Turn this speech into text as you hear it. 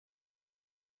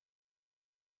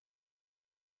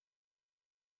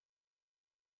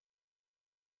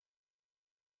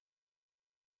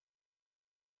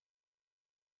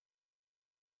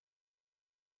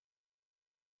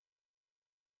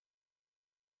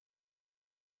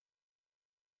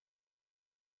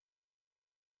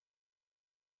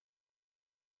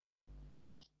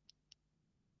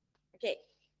Okay.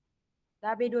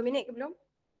 Dah habis 2 minit ke belum?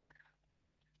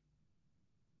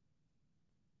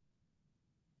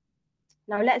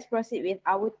 Now let's proceed with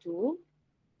our 2.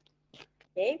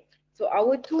 Okay. So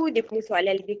our 2 dia punya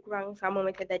soalan lebih kurang sama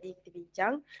macam tadi kita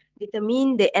bincang.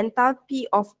 Determine the enthalpy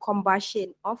of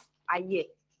combustion of iron.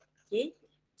 Okay.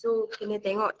 So kena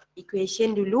tengok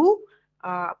equation dulu.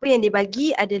 Apa yang dia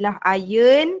bagi adalah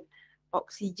iron,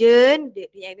 oksigen, dia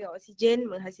react dengan oksigen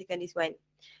menghasilkan this one.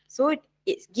 So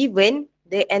it's given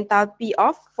the enthalpy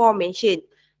of formation.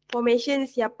 Formation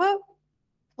siapa?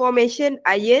 Formation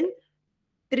iron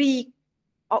 3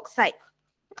 oxide.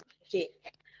 Okay.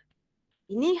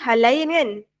 Ini hal lain kan,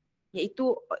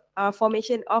 iaitu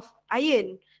formation of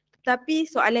iron. Tapi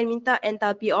soalan minta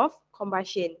enthalpy of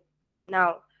combustion.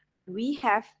 Now, do we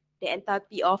have the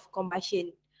enthalpy of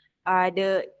combustion?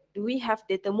 Do we have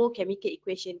the thermochemical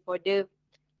equation for the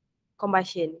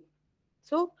combustion?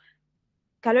 So,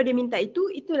 kalau dia minta itu,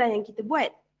 itulah yang kita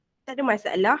buat. Tak ada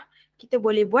masalah. Kita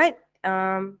boleh buat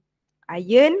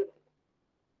iron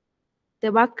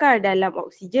terbakar dalam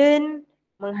oksigen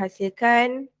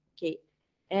menghasilkan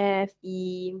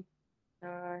Fe3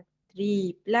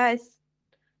 plus,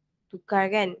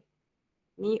 tukar kan,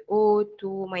 ni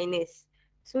O2 minus.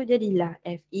 So jadilah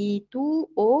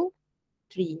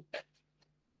Fe2O3.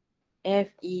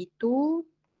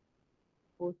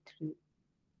 Fe2O3.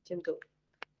 Macam tu.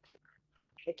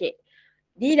 Okay.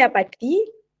 Didapati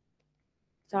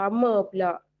sama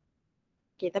pula.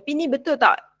 Okay, tapi ni betul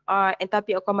tak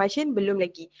enthalpy of combustion? Belum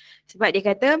lagi. Sebab dia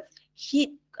kata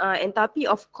heat enthalpy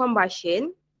of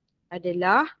combustion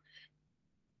adalah,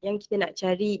 yang kita nak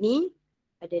cari ni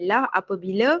adalah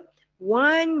apabila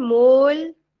 1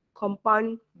 mole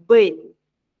compound burn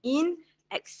in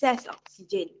excess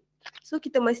oxygen. So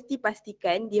kita mesti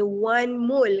pastikan dia 1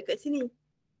 mole kat sini.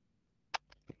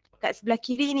 Kat sebelah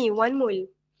kiri ni 1 mole.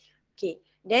 Okay.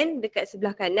 Then dekat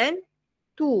sebelah kanan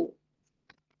 2.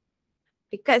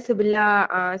 Dekat sebelah,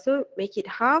 so make it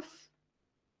half.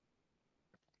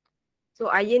 So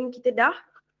iron kita dah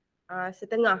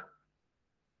setengah.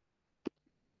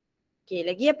 Okay,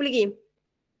 lagi apa lagi?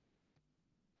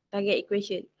 Target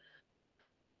equation.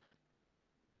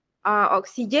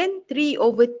 Oxygen 3/2.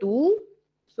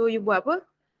 So you buat apa?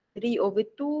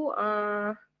 3/2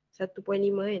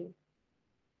 1.5 kan?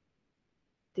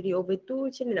 3/2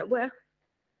 macam mana nak buat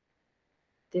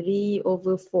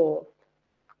 3/4.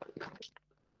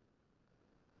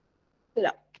 Betul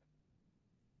tak?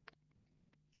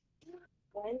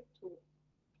 1, 2.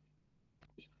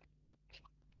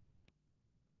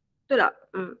 Betul tak?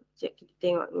 Sekejap kita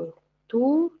tengok ni.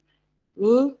 2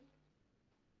 ni.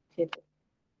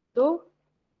 So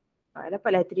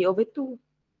dapatlah 3/2. Betul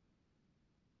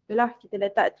lah, kita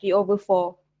letak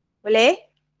 3/4. Boleh?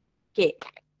 Okay.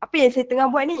 Apa yang saya tengah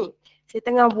buat ni? Saya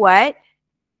tengah buat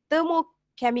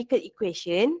thermochemical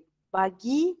equation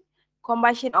bagi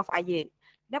combustion of iron.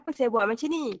 Kenapa saya buat macam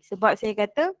ni? Sebab saya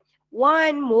kata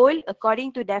 1 mole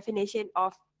according to definition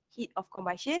of heat of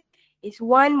combustion is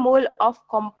 1 mole of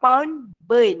compound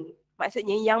burn.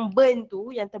 Maksudnya yang burn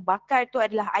tu, yang terbakar tu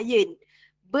adalah iron.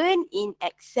 Burn in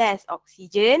excess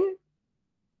oxygen.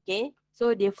 Okay.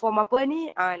 So dia form apa ni?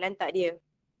 Lantak dia.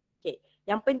 Okay.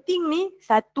 Yang penting ni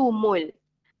 1 mole.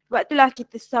 Sebab itulah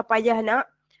kita susah payah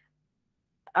nak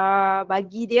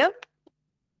bagi dia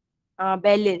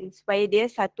balance supaya dia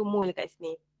 1 mole kat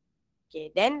sini.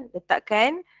 Okay, then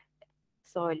letakkan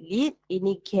solid,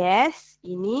 ini gas,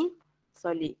 ini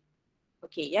solid.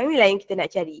 Okay, yang ni lah yang kita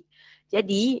nak cari.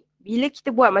 Jadi, bila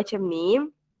kita buat macam ni,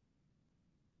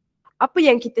 apa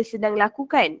yang kita sedang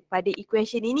lakukan pada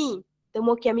equation ini?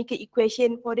 Thermochemical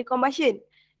equation for the combustion.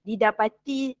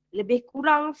 Didapati lebih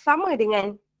kurang sama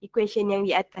dengan equation yang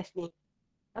di atas ni.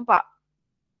 Nampak?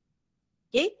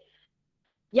 Okay.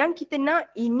 Yang kita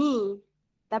nak ini,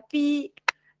 tapi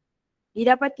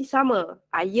didapati sama.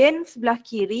 Iron sebelah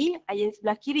kiri, iron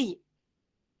sebelah kiri.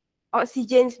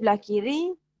 Oksigen sebelah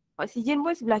kiri, oksigen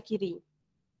pun sebelah kiri.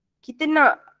 Kita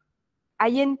nak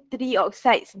iron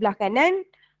trioxide sebelah kanan,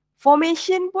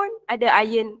 formation pun ada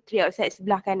iron trioxide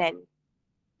sebelah kanan.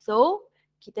 So,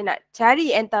 kita nak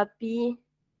cari enthalpy.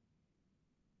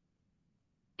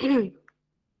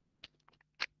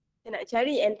 Kita nak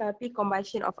cari enthalpy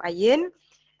combustion of iron.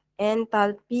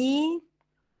 Enthalpy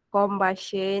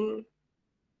combustion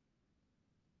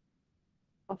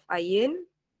of iron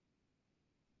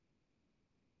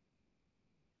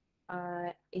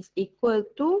is equal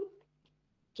to,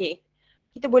 okay,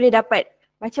 kita boleh dapat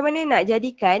macam mana nak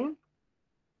jadikan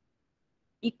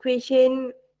equation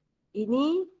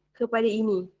ini kepada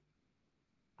ini.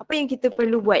 Apa yang kita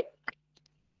perlu buat?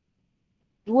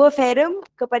 2 ferrum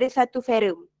kepada 1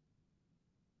 ferrum.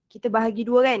 Kita bahagi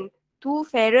 2 kan? 2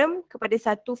 ferrum kepada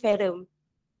 1 ferrum.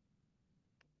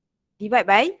 Divide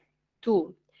by 2.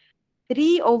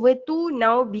 3 over 2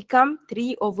 now become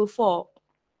 3 over 4.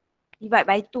 Divide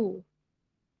by 2.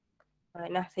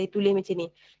 Nah, saya tulis macam ni.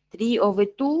 3 over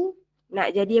 2 nak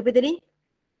jadi apa tadi?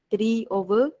 3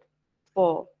 over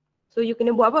 4. So you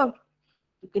kena buat apa?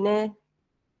 You kena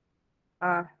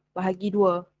bahagi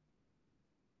 2.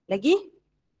 Lagi?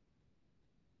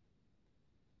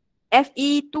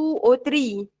 Fe2O3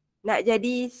 nak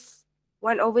jadi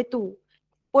 1 over 2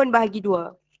 pun bahagi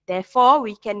 2. Therefore,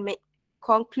 we can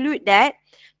conclude that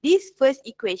this first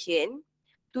equation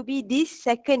to be this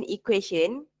second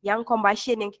equation, yang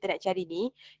combustion yang kita nak cari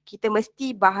ni, kita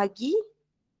mesti bahagi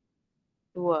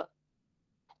 2.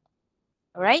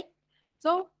 Alright?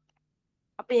 So,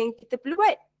 apa yang kita perlu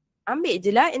buat? Ambil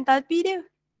je lah entalpi dia.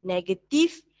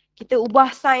 Negatif, kita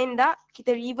ubah sign tak?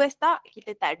 Kita reverse tak?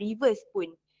 Kita tak reverse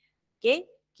pun. Okay?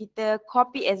 Kita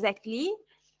copy exactly.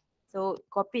 So,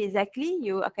 copy exactly,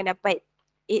 you akan dapat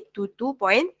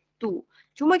 822.2.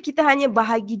 Cuma kita hanya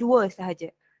bahagi 2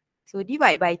 sahaja. So,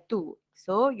 divide by 2.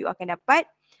 So, you akan dapat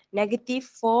negative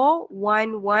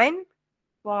 411.1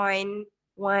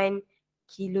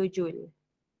 kilojoule.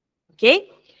 Okay?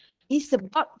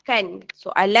 Disebabkan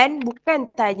soalan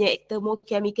bukan tanya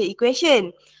thermochemical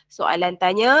equation. Soalan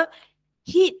tanya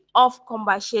heat of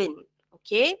combustion.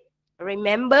 Okay?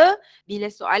 Remember,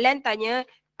 bila soalan tanya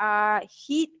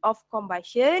heat of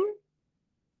combustion,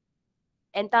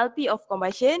 enthalpy of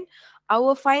combustion,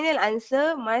 our final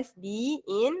answer must be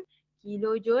in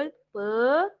kilojoule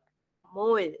per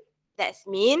mole. That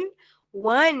means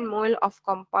 1 mole of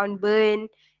compound burn,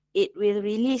 it will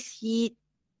release heat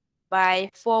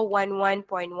by 411.1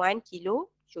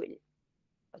 kilojoule.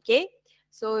 Okay,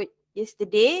 so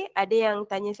yesterday ada yang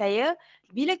tanya saya,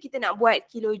 bila kita nak buat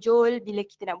kilojoule, bila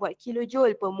kita nak buat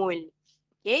kilojoule per mole.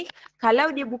 Okay,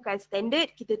 kalau dia bukan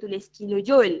standard, kita tulis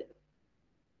kilojoule.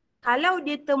 Kalau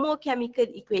dia thermochemical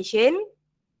equation,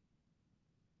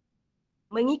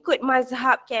 mengikut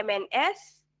mazhab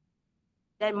KMNS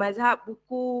dan mazhab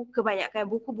buku, kebanyakan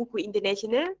buku-buku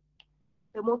international,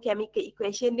 thermochemical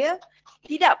equation dia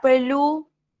tidak perlu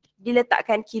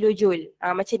diletakkan kilojoule.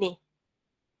 Macam ni.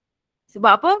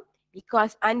 Sebab apa?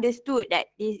 Because understood that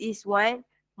this is 1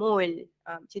 mole.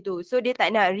 Macam tu. So dia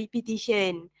tak nak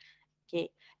repetition.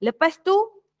 Okay. Lepas tu,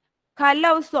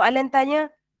 kalau soalan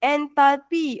tanya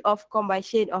enthalpy of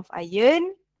combustion of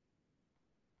iron,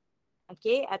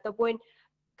 okay, ataupun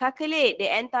calculate the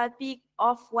enthalpy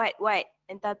of what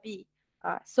enthalpy.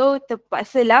 So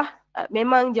terpaksalah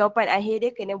memang jawapan akhir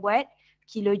dia kena buat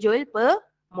kilojoule per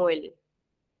mole.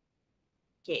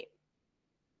 Okay.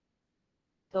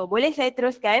 So boleh saya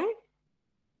teruskan?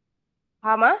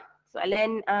 Faham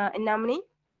soalan 6 ni?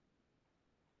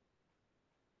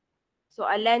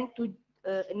 Soalan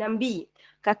 6B.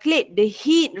 Calculate the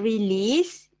heat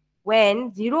release when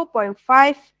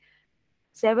 0.575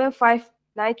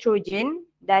 nitrogen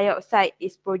dioxide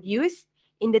is produced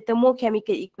in the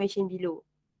thermochemical equation below.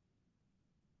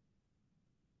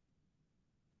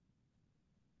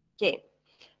 Okay.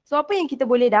 So apa yang kita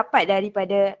boleh dapat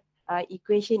daripada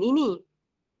equation ini?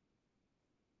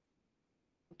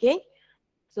 Okay.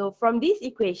 So from this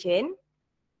equation,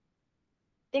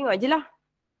 tengok je lah.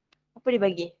 Apa dia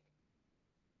bagi?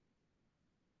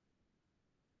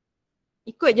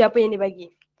 Ikut je apa yang dia bagi.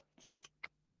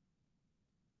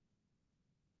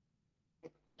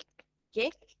 Okay.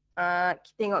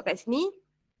 Kita tengok kat sini.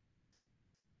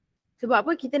 Sebab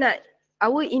apa kita nak,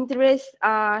 our interest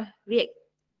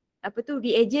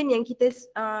reagent yang kita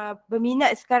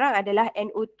berminat sekarang adalah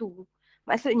NO2.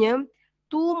 Maksudnya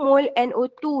 2 mol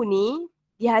NO2 ni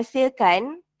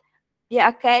dihasilkan, dia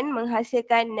akan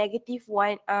menghasilkan negative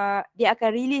 1, dia akan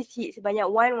release heat sebanyak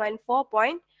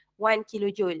 114.1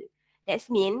 kilojoule. That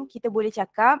means kita boleh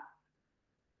cakap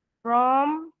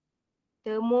from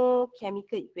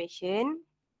thermochemical equation,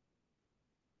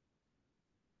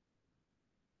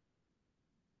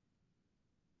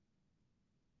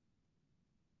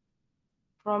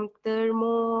 from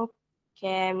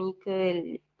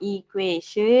thermochemical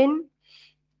equation,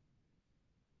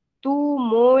 2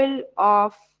 mole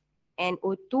of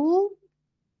NO2,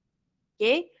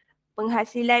 okay,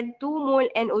 penghasilan 2 mol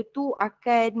NO2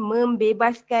 akan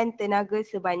membebaskan tenaga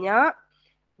sebanyak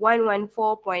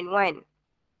 114.1.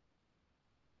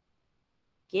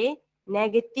 Okay,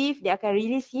 negatif dia akan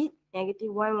release heat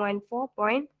negatif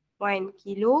 114.1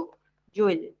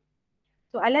 kilojoule.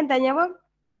 Soalan tanya apa?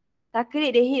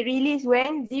 Calculate the heat release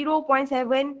when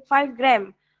 0.75 gram.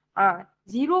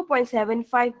 0.75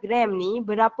 gram ni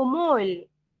berapa mol?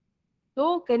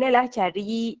 So kenalah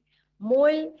cari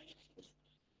mol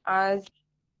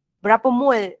berapa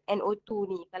mol NO2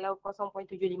 ni kalau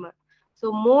 0.75.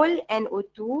 So mol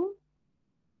NO2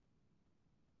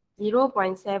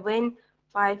 0.75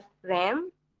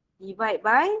 gram divide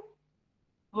by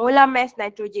molar mass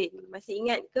nitrogen. Masih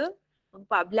ingat ke?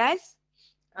 14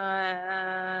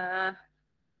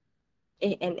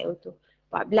 NO2.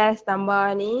 14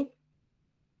 tambah ni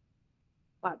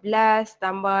 14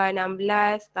 tambah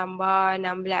 16 tambah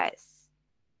 16.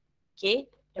 Okay,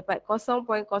 dapat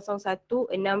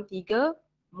 0.0163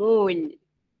 mol.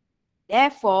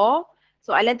 Therefore,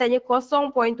 soalan tanya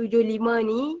 0.75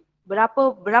 ni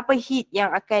berapa heat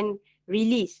yang akan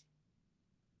release.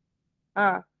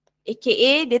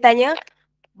 AKA dia tanya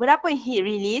berapa heat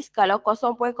release kalau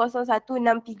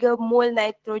 0.0163 mol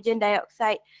nitrogen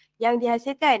dioxide yang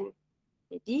dihasilkan.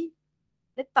 Jadi,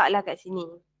 letaklah kat sini.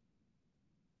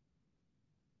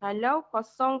 Kalau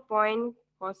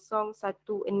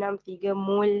 0.0163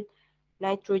 mol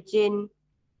nitrogen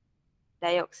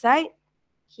dioxide,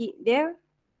 heat dia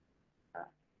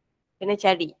kena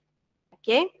cari.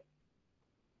 Okay.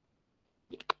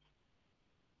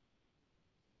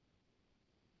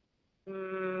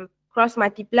 Cross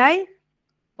multiply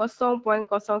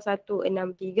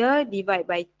 0.0163 divide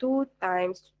by 2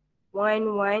 times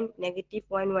 11 negative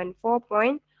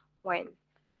 114.1.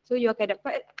 So you akan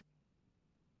dapat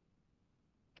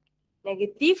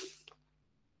negatif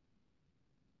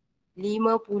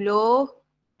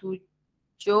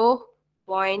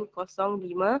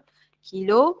 57.05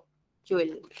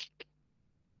 kilojoule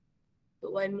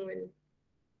untuk 1 mol.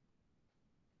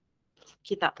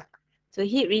 Okay tak? So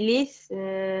heat release,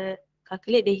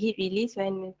 calculate the heat release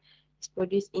when it's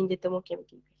produced in the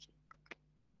thermochemical reaction.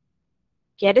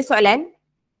 Okay, ada soalan?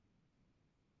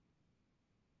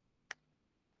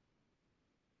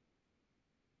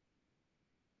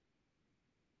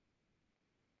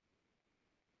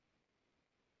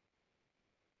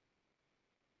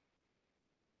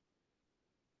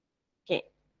 Okay.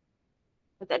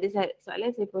 Kalau tak ada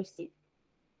soalan, saya proceed.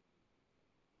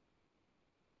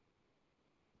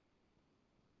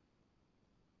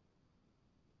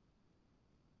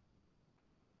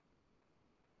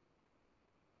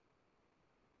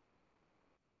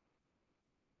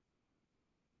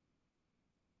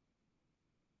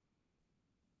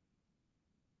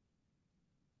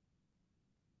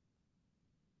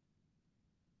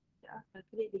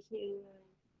 Calculate the heat.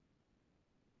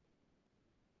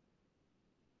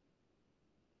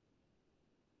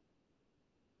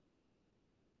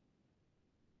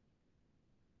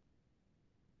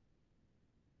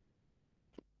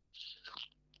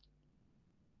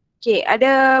 Okay,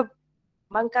 ada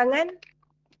bangkangan?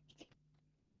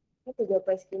 Apa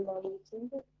jawapan skema macam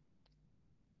tu?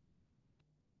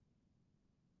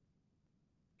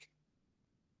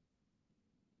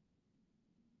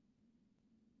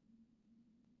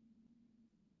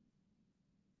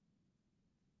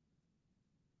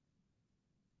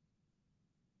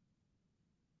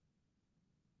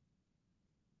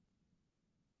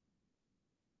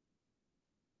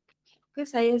 Ke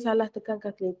saya salah tekan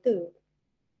kalkulator?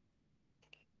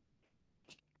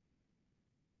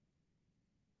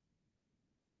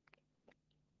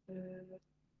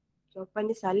 Jawapan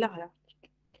dia salah lah.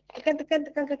 Tekan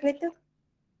kalkulator.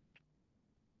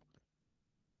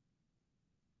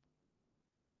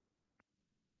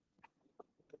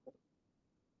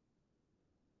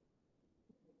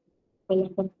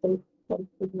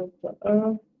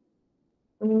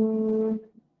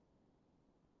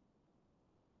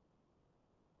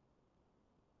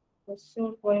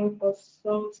 Kosong poin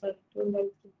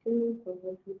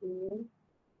 0193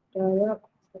 darab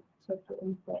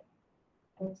 114.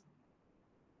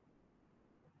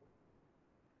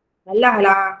 Salah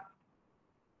lah.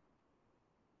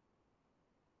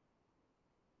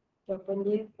 Jawapan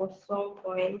dia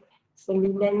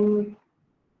 0.9299.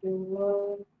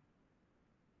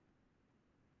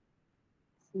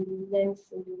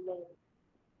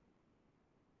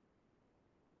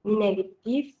 Ini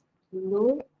negatif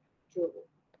kilojoule.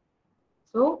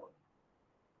 So,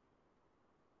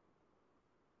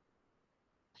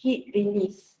 heat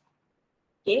release.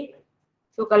 Okay.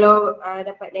 So, kalau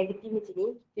dapat negatif macam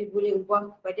ni, kita boleh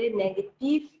ubah kepada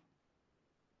negatif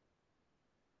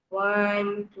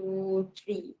 1, 2,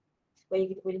 3. Supaya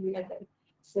kita boleh hilangkan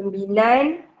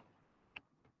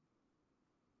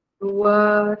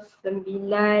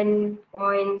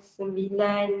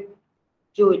 929.9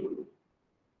 joule.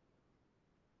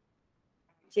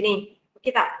 Macam ni.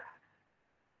 Okey tak?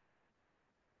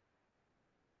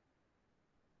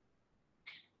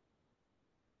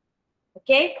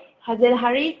 Okey. Hazal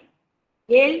Hari.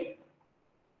 Gail.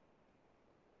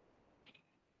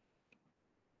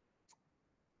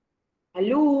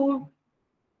 Halo.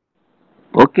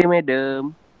 Okey,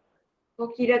 madam. Kau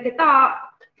kira ke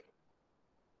tak?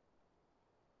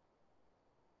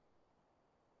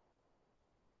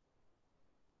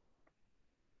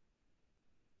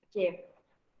 Okay.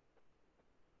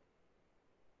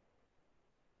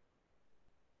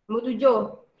 Nombor 7.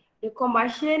 The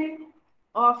combustion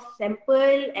of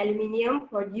sample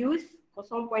aluminium produce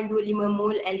 0.25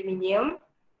 mol aluminium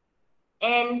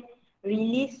and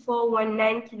release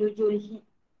 419 kilojoule heat.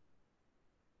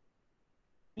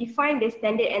 Define the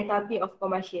standard enthalpy of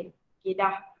combustion. Okay,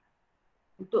 dah.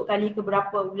 Untuk kali ke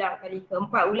berapa ulang? Kali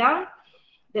keempat ulang.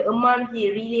 The amount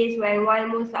heat released when one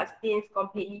mole substance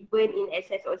completely burn in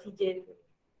excess oxygen.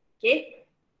 Okay?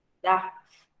 Dah.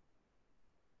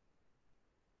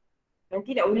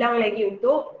 Nanti nak ulang lagi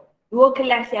untuk 2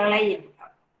 kelas yang lain.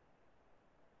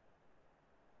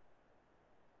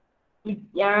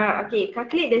 Okay,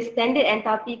 calculate the standard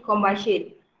enthalpy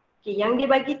combustion. Okay, yang dia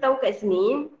bagi tahu kat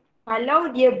sini,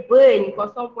 kalau dia burn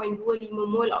 0.25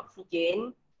 mol oksigen,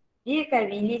 dia akan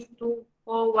release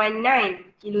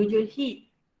 419 kilojoule heat.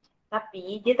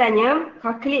 Tapi dia tanya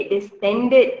calculate the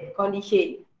standard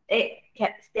condition,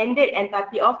 standard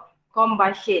enthalpy of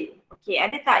combustion. Okay,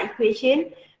 ada tak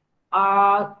equation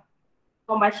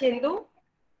combustion tu?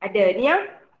 Ada ni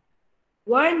ya.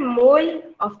 1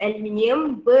 mole of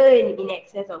aluminium burn in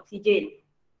excess oxygen.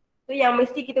 So yang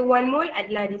mesti kita 1 mole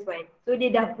adalah this one. So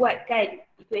dia dah buatkan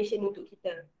equation untuk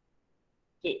kita.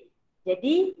 Okay.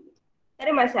 Jadi tak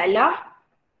ada masalah.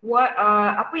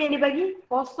 Apa yang dia bagi?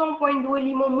 0.25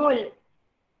 mole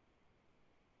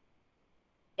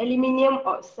aluminium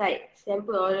oxide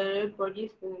sample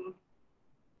produced.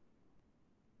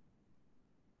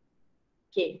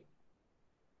 Okay.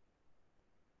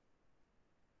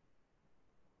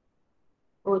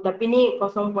 Oh, tapi ni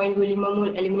 0.25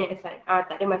 mol aluminium oxide.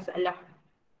 Tak ada masalah.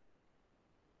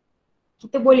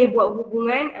 Kita boleh buat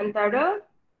hubungan antara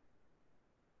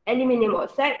aluminium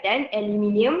oxide dan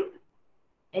aluminium.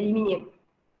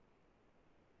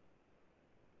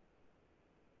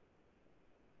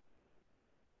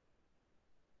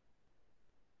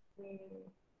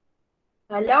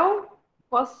 Kalau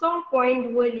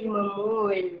 0.25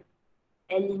 mol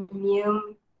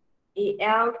aluminium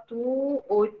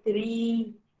Al2O3,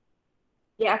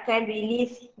 dia akan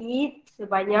release heat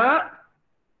sebanyak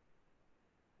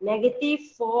negative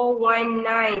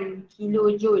 419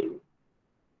 kilojoule.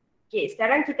 Okay,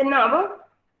 sekarang kita nak apa?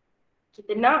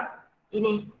 Kita nak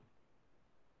ini.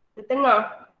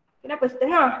 Setengah. Kenapa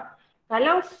setengah?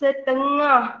 Kalau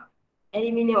setengah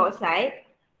aluminium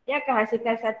oxide, dia akan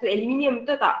hasilkan satu aluminium,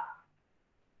 betul tak?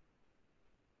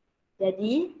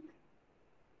 Jadi,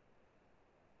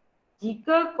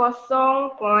 jika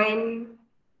 0.5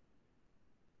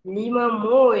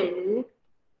 mol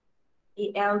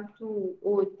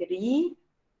Al2O3,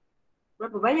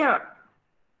 berapa banyak?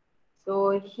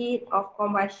 So, heat of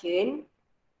combustion,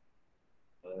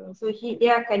 so heat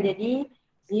dia akan jadi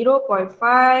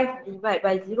 0.5 divided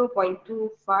by 0.25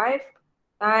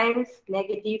 times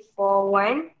negative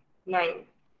 419.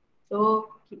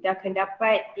 So, kita akan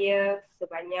dapat dia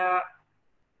sebanyak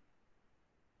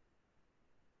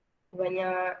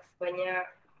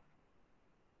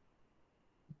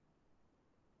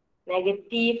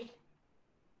negatif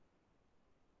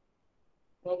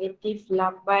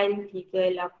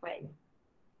 838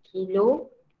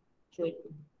 kilojoule.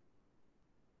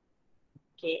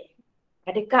 Okay.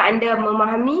 Adakah anda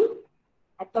memahami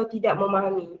atau tidak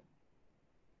memahami?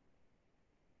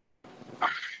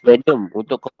 Madam,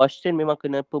 untuk combustion memang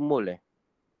kena per mole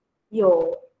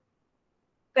Yo.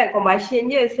 Bukan combustion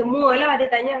je, semualah dia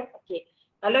tanya. Okay.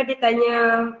 Kalau dia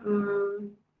tanya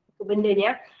apa benda ni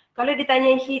ya. Kalau dia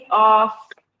tanya heat of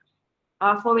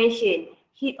formation,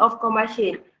 heat of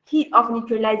combustion, heat of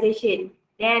neutralization,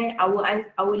 then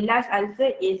our last answer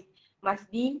is must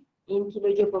be in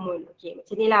kilojoule per mole. Okay,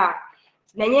 macam ni lah.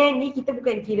 Sebenarnya ni kita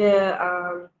bukan kira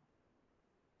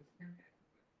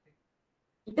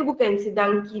kita bukan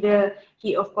sedang kira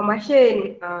heat of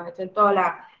combustion.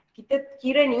 Contohlah, kita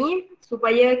kira ni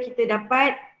supaya kita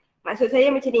dapat, maksud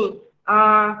saya macam ni.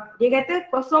 Dia kata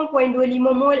 0.25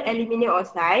 mol aluminium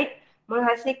oxide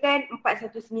menghasilkan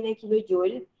 419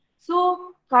 kilojoule.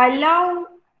 So,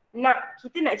 kalau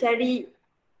kita nak cari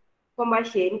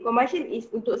combustion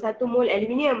is untuk 1 mol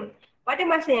aluminium. Pada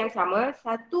masa yang sama,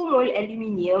 1 mol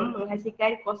aluminium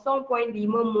menghasilkan 0.5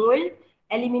 mol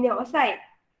aluminium oxide.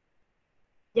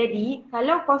 Jadi,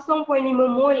 kalau 0.5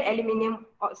 mol aluminium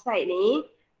oxide ni,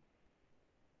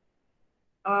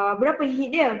 berapa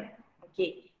heat dia?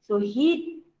 Okay, so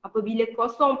heat apabila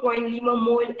 0.5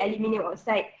 mol aluminium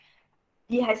oxide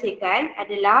dihasilkan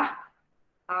adalah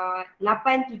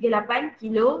 838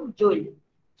 kilojoule.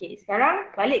 Okay,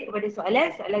 sekarang balik kepada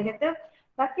soalan. Soalan kata,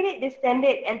 calculate the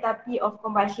standard enthalpy of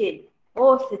combustion.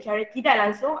 Oh, secara tidak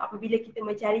langsung apabila kita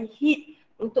mencari heat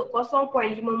untuk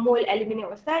 0.5 mol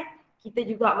aluminium oxide, kita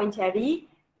juga mencari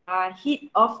heat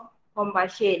of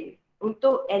combustion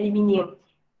untuk aluminium.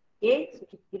 Okay, so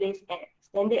kita tulis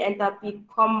standard enthalpy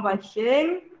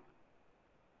combustion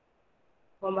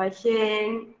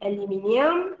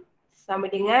aluminium sama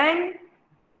dengan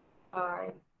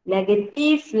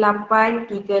negatif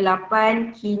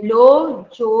 838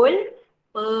 kilojoule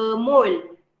per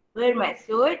mol.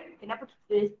 Bermaksud, kenapa kita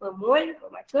tulis per mol?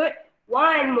 Bermaksud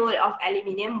 1 mole of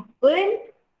aluminium burn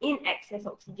in excess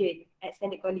oxygen at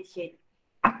standard condition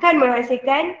akan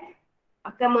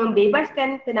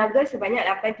membebaskan tenaga sebanyak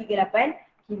 838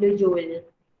 kilojoule.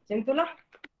 Macam itulah.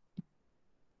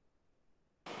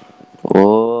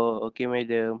 Oh, okay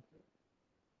madam.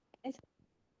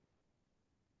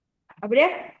 Apa dia?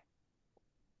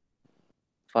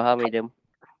 Faham madam.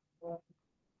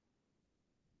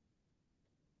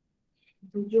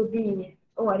 7B ni.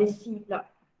 Oh, ada C pula.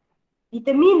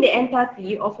 Determine the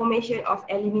enthalpy of formation of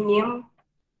aluminium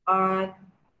 2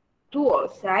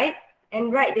 oxide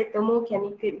and write the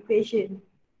thermochemical equation.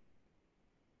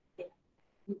 Okay.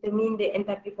 Determine the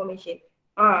enthalpy formation.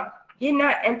 Dia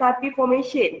nak enthalpy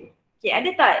formation. Okay,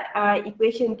 ada tak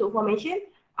equation untuk formation?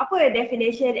 Apa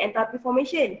definition enthalpy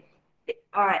formation?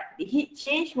 The heat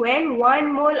change when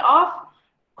 1 mole of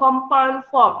compound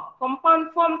form.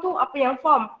 Compound form tu apa yang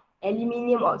form?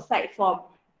 Aluminium oxide form.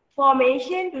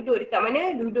 Formation duduk dekat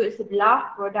mana? Duduk sebelah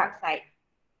product side.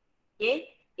 Okay,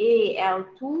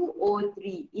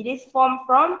 Al2O3. It is formed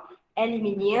from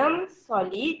aluminium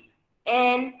solid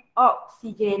and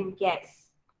oxygen gas.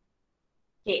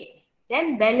 Okay,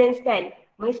 then balance kan.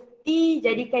 Mesti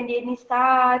jadikan dia ni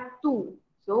satu.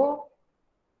 So,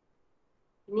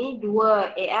 ini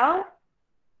 2 Al,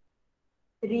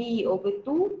 3/2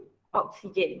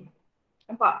 oxygen.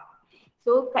 Nampak?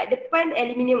 So kat depan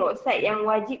aluminium oxide yang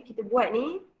wajib kita buat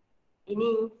ni,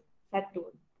 ini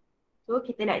satu. So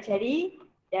kita nak cari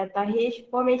delta H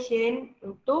formation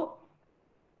untuk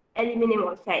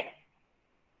aluminium oxide.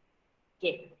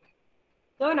 Okay.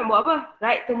 So nak buat apa?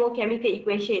 Write thermochemical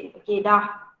equation. Okay,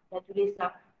 dah tulis dah.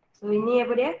 So ini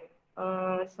apa dia?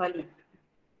 Solid.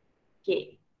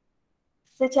 Okay.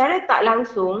 Secara tak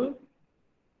langsung,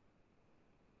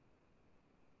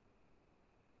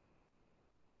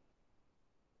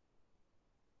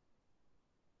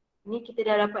 ni kita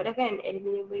dah dapat dah kan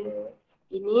aluminium burner.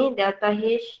 Ini delta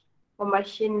H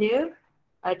combustion dia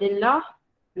adalah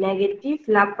negatif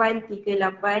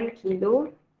 838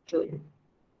 kilojoule.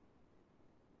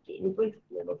 Okay, ini pun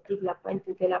negatif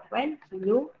 838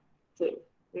 kilojoule.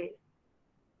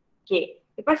 Okay,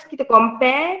 lepas kita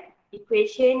compare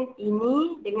equation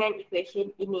ini dengan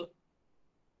equation ini.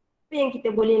 Apa yang kita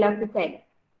boleh lakukan?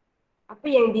 Apa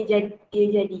yang dia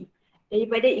jadi?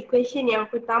 Daripada equation yang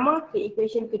pertama ke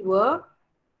equation kedua,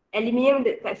 aluminium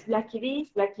dekat sebelah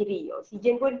kiri,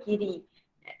 oksigen pun kiri.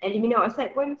 Aluminium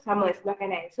oxide pun sama sebelah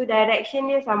kanan. So direction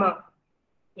dia sama.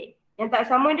 Okay. Yang tak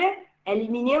sama dia,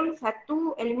 aluminium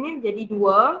jadi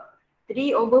 2.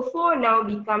 3/4 now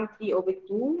become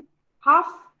 3/2.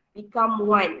 Half become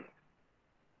 1.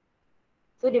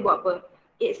 So dia buat apa?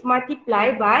 It's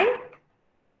multiply by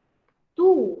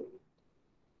 2.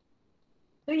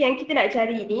 So yang kita nak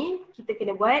cari ni, kita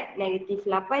kena buat negatif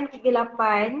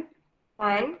 838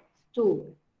 times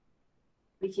 2.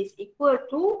 Which is equal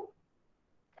to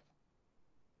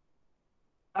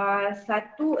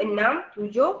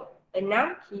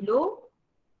 1676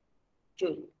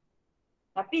 kilojoule.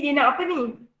 Tapi dia nak apa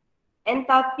ni?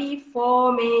 Enthalpy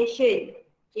formation.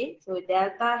 Okay, so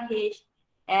delta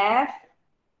HF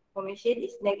formation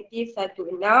is negative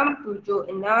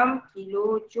 1676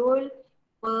 kilojoule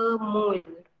per mole.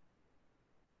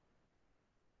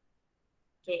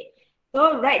 Okay,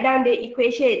 so write down the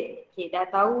equation. Okay, dah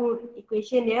tahu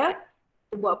equation dia.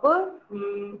 Kita buat apa?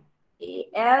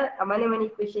 Al, mana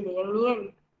equation dia? Yang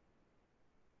ni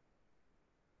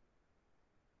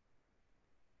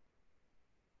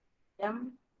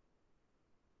kan?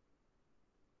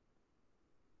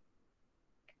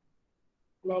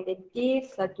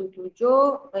 Negatif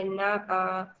 176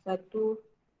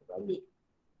 balik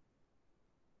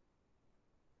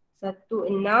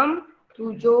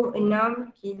 1676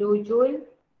 kilojoule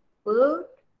per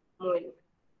mole.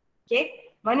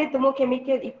 Okay, mana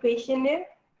thermochemical equation dia?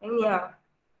 Yang ni lah.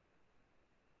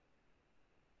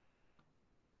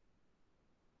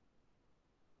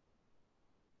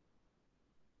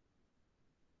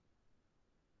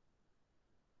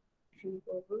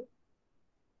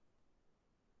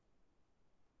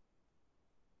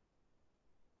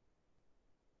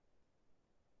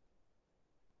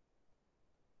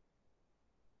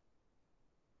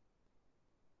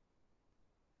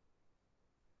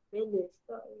 Balance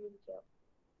tak sekejap.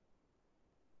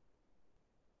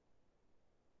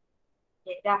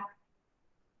 Okay, dah.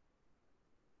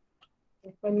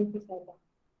 Lepas ni salah.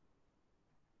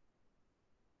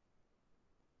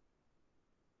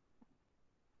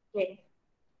 Okay.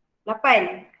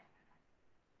 8.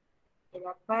 Okay,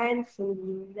 8,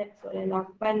 9, soalan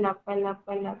 8, 8,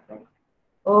 8, 8.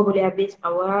 Oh, boleh habis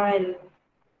awal.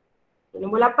 Okay,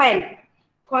 nombor 8.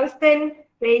 Constant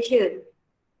pressure.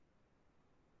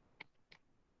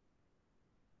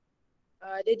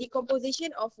 The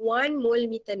decomposition of 1 mole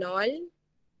methanol.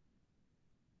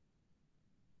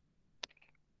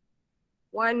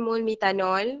 1 mole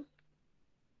methanol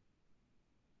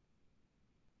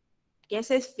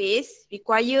gaseous phase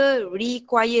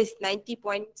requires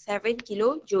 90.7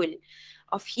 kilojoule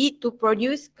of heat to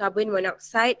produce carbon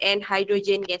monoxide and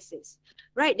hydrogen gases.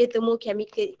 Write the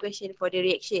thermochemical equation for the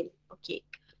reaction. Okay.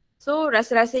 So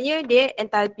rasa-rasanya dia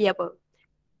enthalpy apa?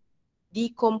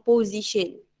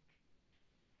 Decomposition.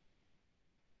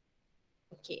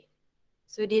 Okay.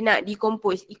 So dia nak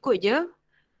decompose, ikut je.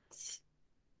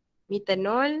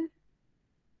 Methanol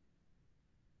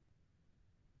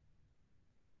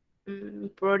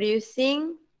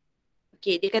producing,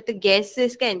 okay, dia kata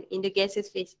gases kan, in the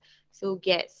gases phase. So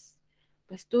gas.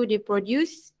 Lepas tu dia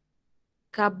produce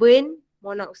carbon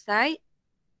monoxide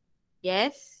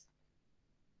gas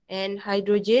and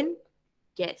hydrogen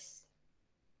gas.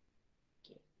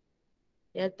 Okay.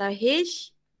 Delta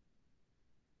H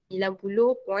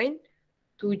 90.7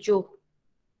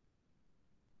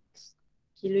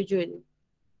 kilojoule.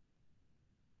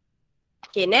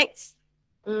 Okay, next.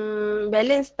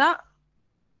 Balance tak?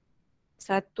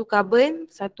 Satu carbon,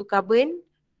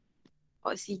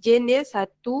 oksigen dia 1,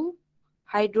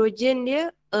 hidrogen dia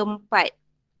 4.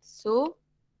 So,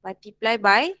 multiply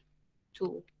by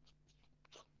 2.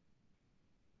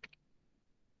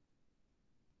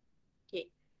 Okay.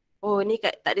 Oh, ni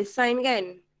tak ada sign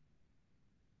kan?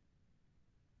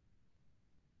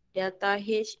 Delta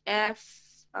HF,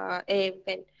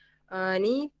 bukan.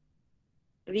 Ni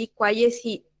requires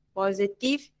heat.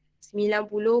 Positive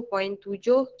 90.7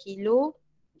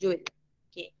 kilojoule.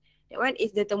 Okay. That one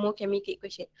is the thermochemical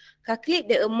equation.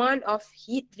 Calculate the amount of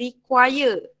heat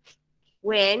required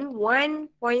when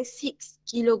 1.6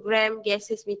 kilogram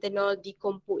gaseous methanol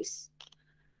decompose.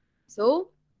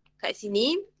 So, kat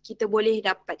sini kita boleh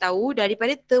dapat tahu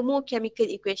daripada thermochemical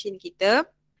equation kita.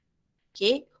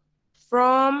 Okay.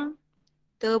 From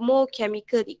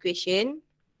thermochemical equation,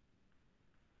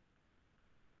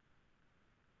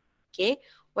 okay,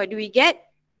 what do we get?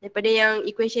 Daripada yang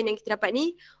equation yang kita dapat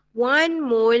ni, 1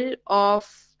 mole of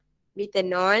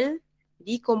methanol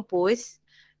decompose,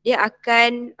 dia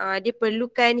akan, dia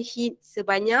perlukan heat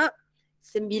sebanyak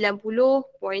 90.7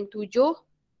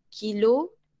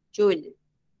 kilojoule.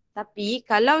 Tapi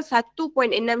kalau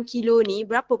 1.6 kilo ni,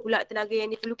 berapa pula tenaga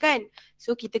yang diperlukan?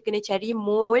 So kita kena cari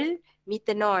mole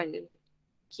methanol.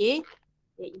 Okay,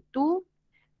 iaitu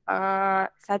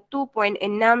 1.6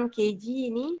 kg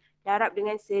ni darab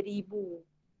dengan 1000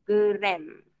 gram.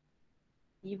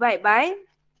 Divide by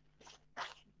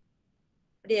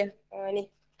dia ni.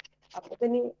 Apa tu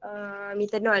ni?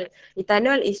 Methanol.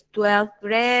 Methanol is 12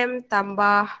 gram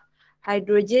tambah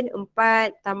hydrogen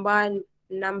 4 tambah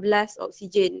 16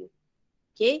 oksigen.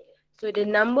 Okay. So the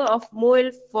number of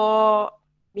mole for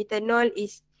methanol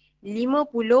is 50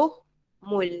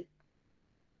 mole.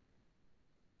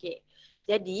 Okay.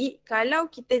 Jadi kalau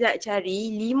kita nak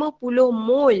cari 50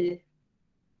 mole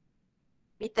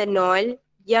methanol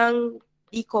yang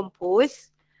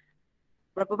decompose,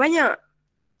 berapa banyak?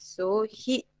 So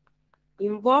heat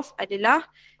involved adalah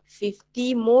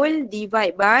 50 mole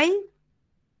divide by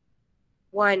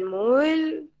 1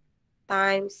 mole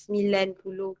times 90.7.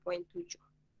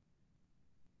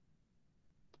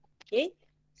 Okay.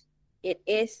 It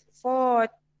is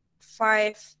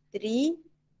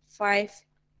 4535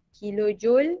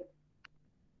 kilojoule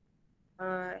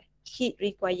heat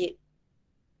required.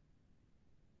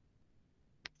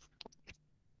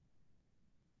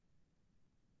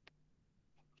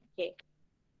 Okay.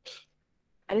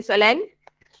 Ada soalan?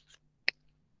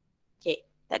 Okay,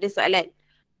 tak ada soalan.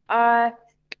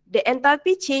 The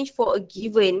enthalpy change for a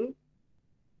given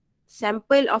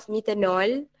sample of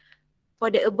methanol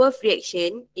for the above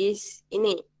reaction is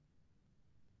ini.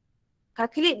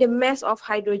 Calculate the mass of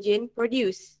hydrogen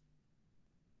produced.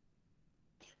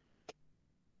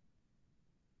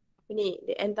 Ini,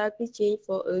 the enthalpy change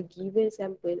for a given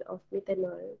sample of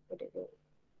methanol for the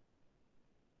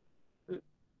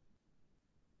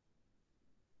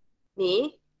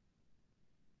ni.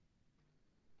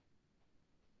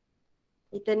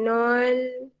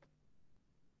 Methanol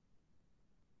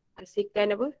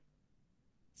hasilkan apa?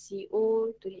 CO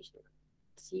to H2.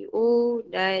 CO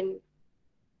dan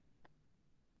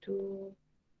to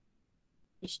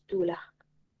H2 lah.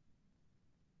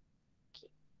 Okay.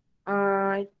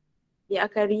 Dia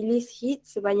akan release heat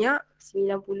sebanyak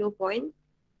 90.7.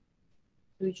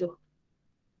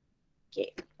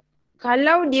 Okay.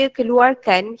 Kalau dia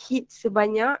keluarkan heat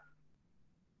sebanyak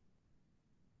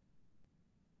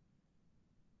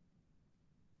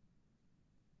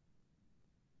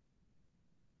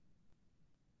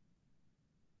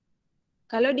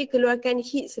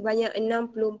sebanyak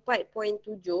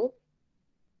 64.7,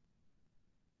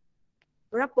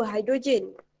 berapa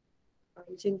hidrogen?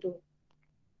 Macam tu.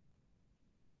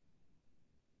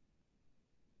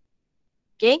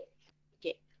 Okay.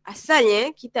 Okay.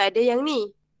 Asalnya kita ada yang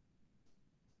ni.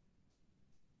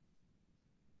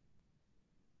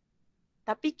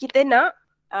 Tapi kita nak,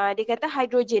 dia kata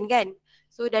hidrogen kan.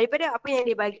 So daripada apa yang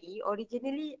dia bagi,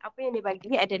 originally apa yang dia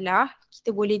bagi adalah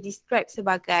kita boleh describe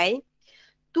sebagai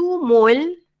 2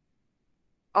 mole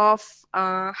of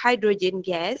hydrogen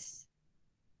gas.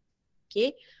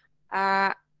 Okay.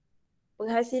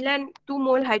 Penghasilan 2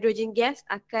 mole hydrogen gas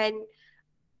akan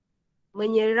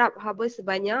menyerap haba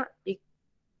sebanyak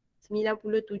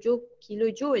 97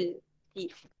 kilojoule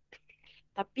heat.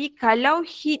 Tapi kalau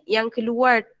heat yang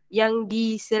keluar, yang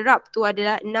diserap tu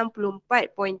adalah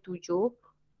 64.7,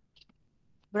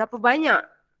 berapa banyak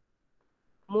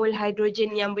mol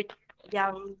hidrogen yang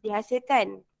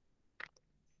dihasilkan?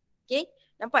 Okay,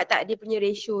 nampak tak dia punya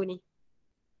ratio ni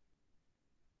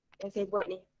yang saya buat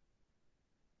ni?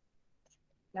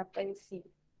 8C.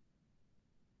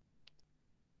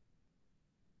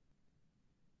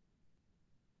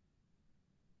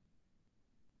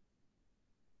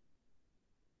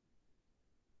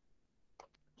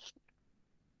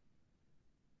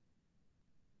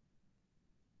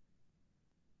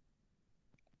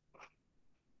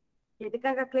 Okay,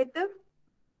 tekan kalkulator.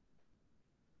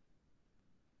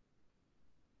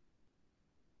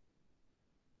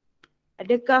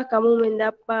 Adakah kamu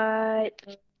mendapat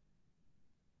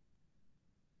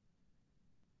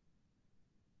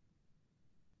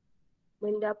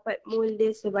mol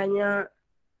dia sebanyak,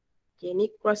 okay, ni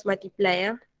cross multiply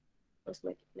ya. Cross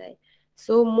multiply.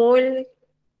 So mol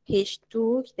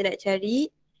H2 kita nak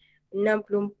cari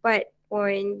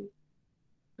 64.7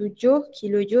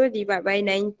 kilojoule divided by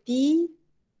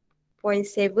 90.7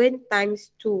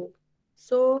 times 2.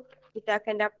 So kita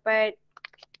akan dapat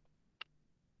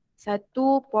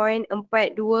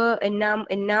 1.4266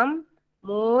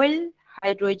 mol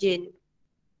hidrogen.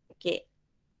 Okay.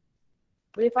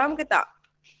 Boleh faham ke tak?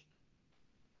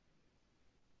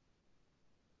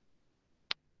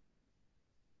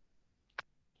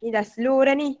 Ni dah slow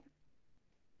dah ni.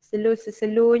 Slow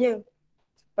seslownya.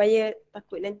 Supaya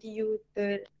takut nanti you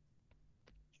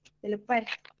terlepas.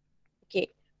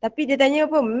 Okay. Tapi dia tanya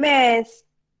apa? Mass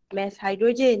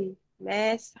hydrogen.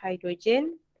 Mass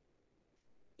hydrogen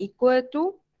equal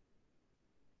to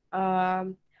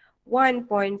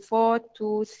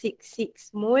 1.4266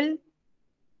 mole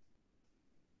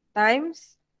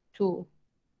times 2.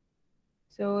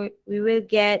 So we will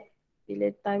get,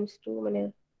 bila times 2 mana?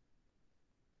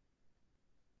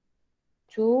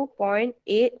 2.85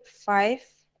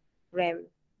 gram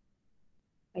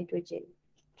hydrogen.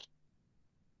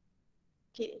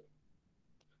 Okay.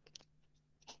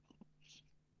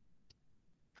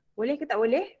 Boleh ke tak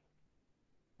boleh?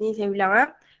 Ni saya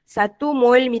ulang 1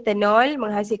 mol metanol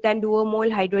menghasilkan 2 mol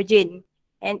hydrogen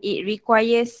and it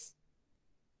requires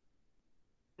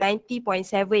 90.7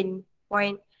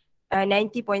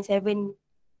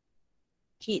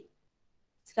 heat.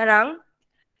 Sekarang,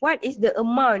 what is the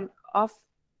amount of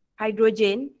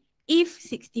hydrogen if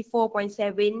 64.7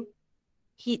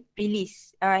 heat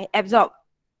release, absorb?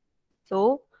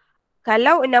 So,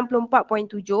 kalau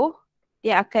 64.7,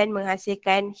 dia akan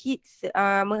menghasilkan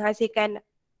menghasilkan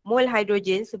mol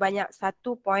hidrogen sebanyak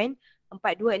 1.4266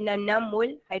 mol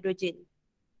hidrogen.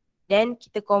 Then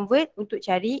kita convert untuk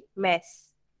cari mass.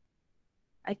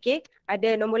 Okay,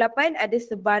 ada nombor 8, ada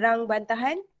sebarang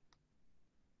bantahan?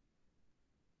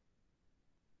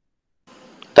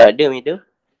 Tak ada, Mida.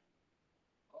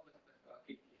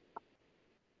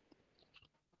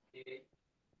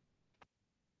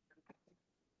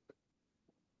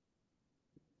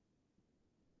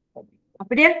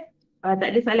 Apa dia? Tak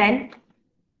ada soalan?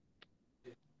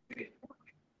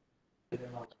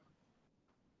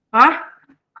 Ha?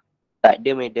 Tak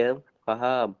ada, Madam.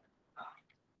 Faham.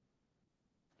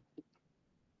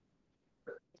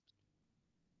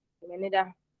 Mana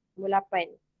dah? Nombor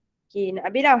 8. Okay,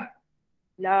 nak habis dah?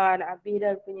 Lah, nak habis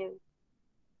dah punya.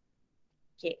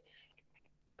 Okay.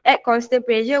 At constant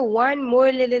pressure, 1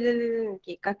 mole.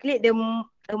 Okay, calculate the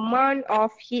amount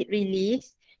of heat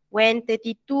release when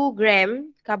 32 gram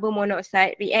carbon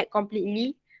monoxide react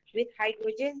completely with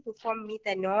hydrogen to form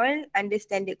methanol under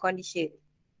standard condition.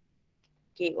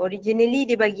 Okay, originally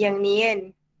dia bagi yang ni kan.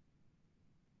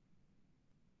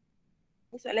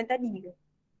 Ni soalan tadi ke?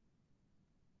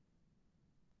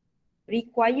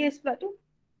 Requires pula tu.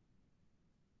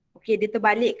 Okay, dia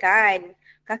terbalikkan.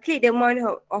 Calculate the amount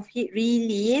of heat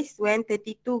release when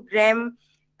 32 gram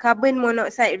carbon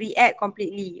monoxide react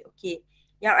completely. Okay,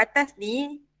 yang atas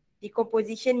ni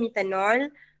decomposition methanol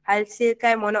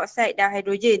hasilkan monoxide dan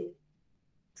hidrogen.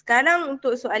 Sekarang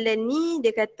untuk soalan ni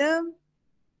dia kata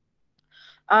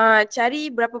cari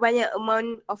berapa banyak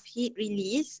amount of heat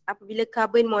release apabila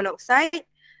carbon monoxide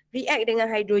react dengan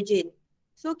hidrogen.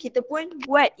 So kita pun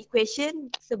buat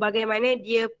equation sebagaimana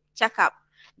dia cakap.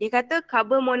 Dia kata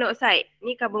carbon monoxide,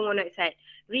 ni carbon monoxide,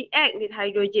 react with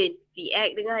hydrogen,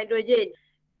 react dengan hydrogen.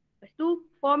 Lepas tu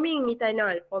forming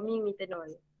methanol.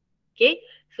 Okay,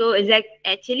 so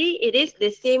actually it is the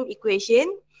same equation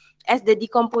as the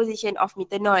decomposition of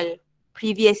methanol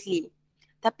previously.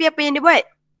 Tapi apa yang dia buat?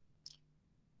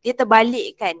 Dia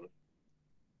terbalikkan.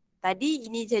 Tadi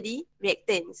ini jadi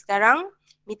reactant. Sekarang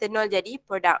methanol jadi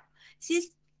produk.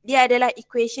 Since dia adalah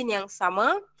equation yang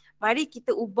sama, mari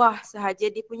kita ubah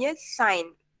sahaja dia punya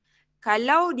sign.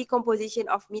 Kalau decomposition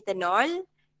of methanol,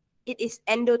 it is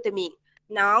endothermic.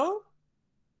 Now,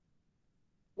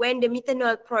 when the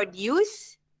methanol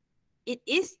produced, it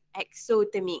is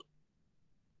exothermic.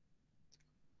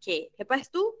 Okay, lepas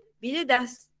tu bila dah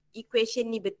equation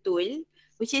ni betul,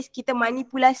 which is kita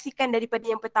manipulasikan daripada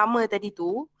yang pertama tadi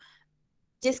tu,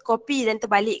 just copy dan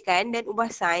terbalikkan dan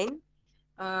ubah sign.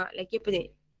 Lagi apa ni?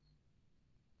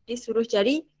 Dia suruh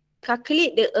cari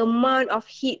calculate the amount of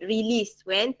heat released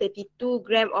when 32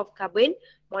 gram of carbon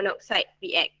monoxide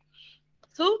react.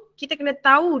 So kita kena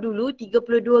tahu dulu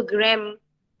 32 gram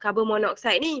carbon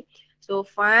monoxide ni. So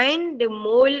find the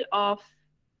mole of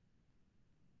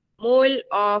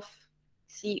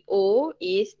CO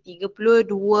is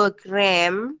 32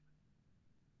 gram.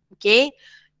 Okay.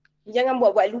 Jangan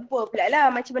buat-buat lupa pula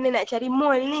lah macam mana nak cari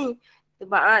mole ni.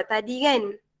 Sebab tadi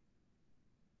kan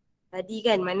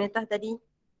mana tadi?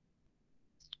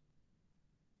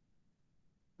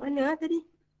 Mana tadi?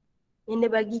 Yang dia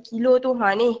bagi kilo tu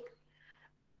ni.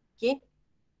 Okay.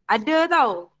 Ada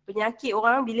tau penyakit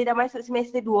orang bila dah masuk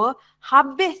semester 2,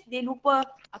 habis dia lupa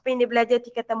apa yang dia belajar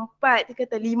tingkatan 4,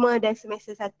 tingkatan 5 dan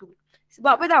semester 1.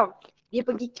 Sebab apa tau? Dia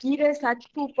pergi kira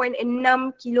 1.6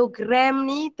 kilogram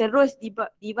ni terus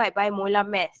divide by molar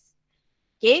mass.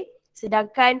 Okay.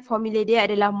 Sedangkan formula dia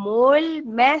adalah mole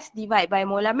mass divide by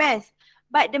molar mass.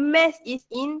 But the mass is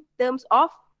in terms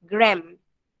of gram.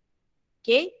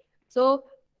 Okay. So,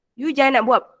 you jangan nak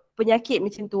buat penyakit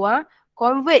macam tu.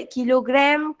 Convert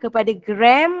kilogram kepada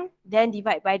gram then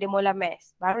divide by the molar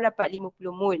mass. Baru dapat 50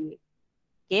 mol.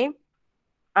 Okay.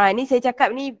 Ni saya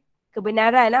cakap ni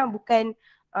kebenaran bukan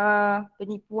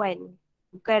penipuan.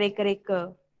 Bukan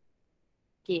reka-reka.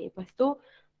 Okay. Lepas tu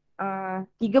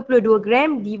 32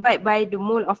 gram divide by the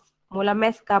mole of molar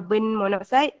mass carbon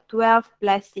monoxide 12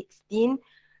 plus 16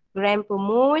 gram per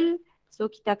mole. So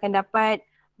kita akan dapat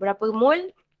berapa mol?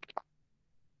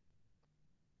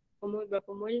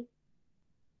 Berapa mol?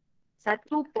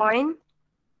 1.143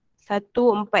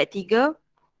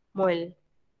 mol.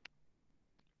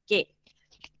 Okay.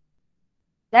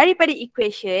 Daripada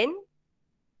equation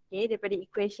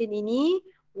ini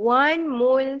 1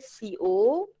 mol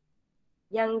CO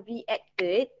yang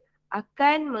reacted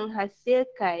akan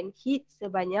menghasilkan heat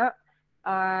sebanyak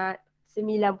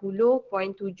 90.7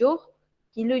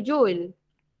 kilojoule.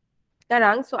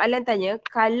 Sekarang soalan tanya,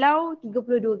 kalau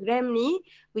 32 gram ni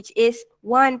which is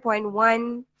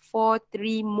 1.143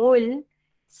 mol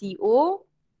CO,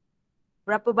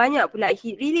 berapa banyak pula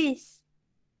heat release?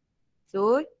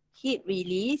 So heat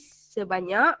release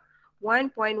sebanyak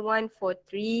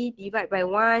 1.143 divide by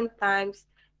 1 times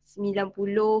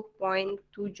 90.7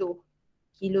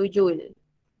 kilojoule.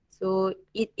 So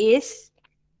it is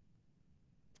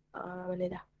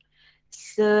mana dah?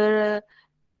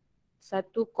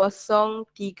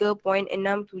 103.670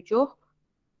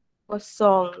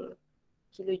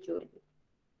 kilojoule.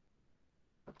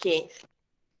 Okay.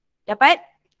 Dapat?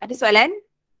 Ada soalan?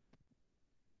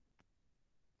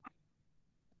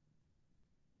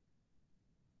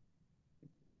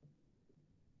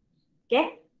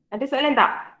 Okay. Ada soalan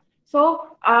tak?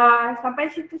 So,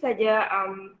 sampai situ saja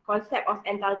konsep of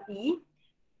enthalpy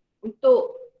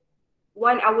untuk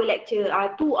 1 hour lecture,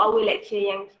 2 hour lecture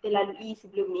yang kita lalui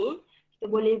sebelum ni. Kita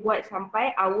boleh buat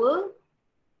sampai hour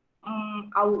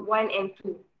 1 and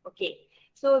 2. Okay.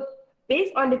 So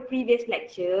based on the previous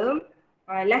lecture,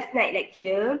 last night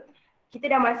lecture, kita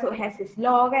dah masuk Hess's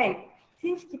Law kan.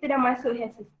 Since kita dah masuk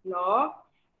Hess's Law,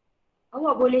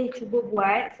 awak boleh cuba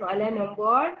buat soalan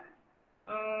nombor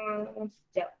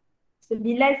sekejap.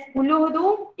 9, 10 tu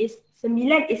is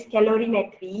 9 is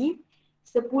calorimetry.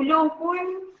 10 pun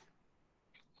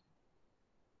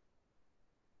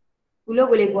 10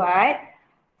 boleh buat.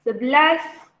 11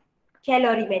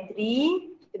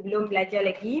 calorimetry, kita belum belajar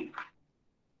lagi.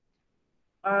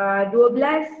 12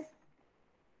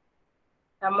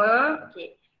 sama.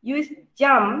 Okay. Use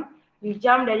jump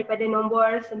daripada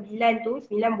nombor 9 tu,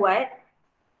 9 buat.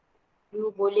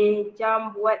 You boleh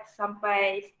jump buat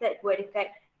sampai start buat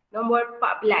dekat nombor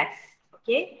 14.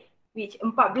 Okay. Which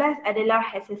 14 adalah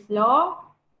Hess's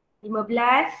Law.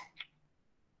 15.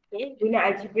 Okay. Guna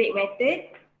algebraic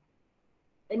method.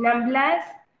 16.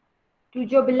 17.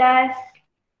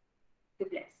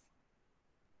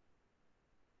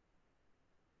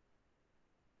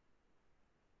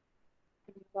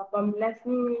 18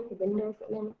 ni benda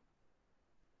soalan.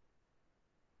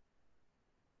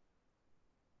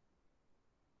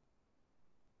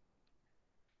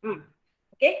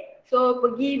 Okay, so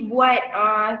pergi buat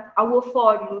hour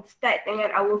 4 dulu, start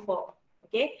dengan hour 4.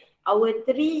 Okay, hour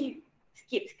 3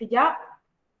 skip sekejap,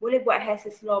 boleh buat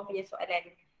Hess's Law punya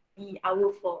soalan di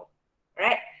hour 4.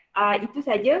 Alright, itu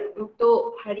saja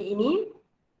untuk hari ini.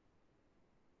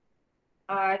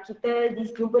 Kita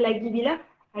jumpa lagi bila?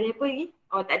 Hari apa lagi?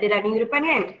 Oh, tak ada dah, minggu depan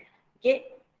kan?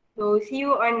 Okay, so see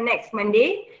you on next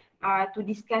Monday to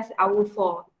discuss hour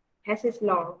 4 Hess's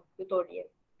Law tutorial.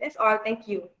 That's all, thank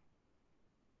you.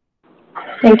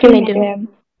 Thank you,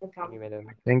 madam. Welcome. Thank you, madam.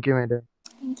 Thank you, madam.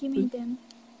 Thank you, madam.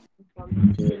 Welcome.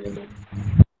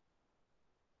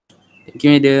 Thank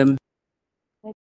you, madam.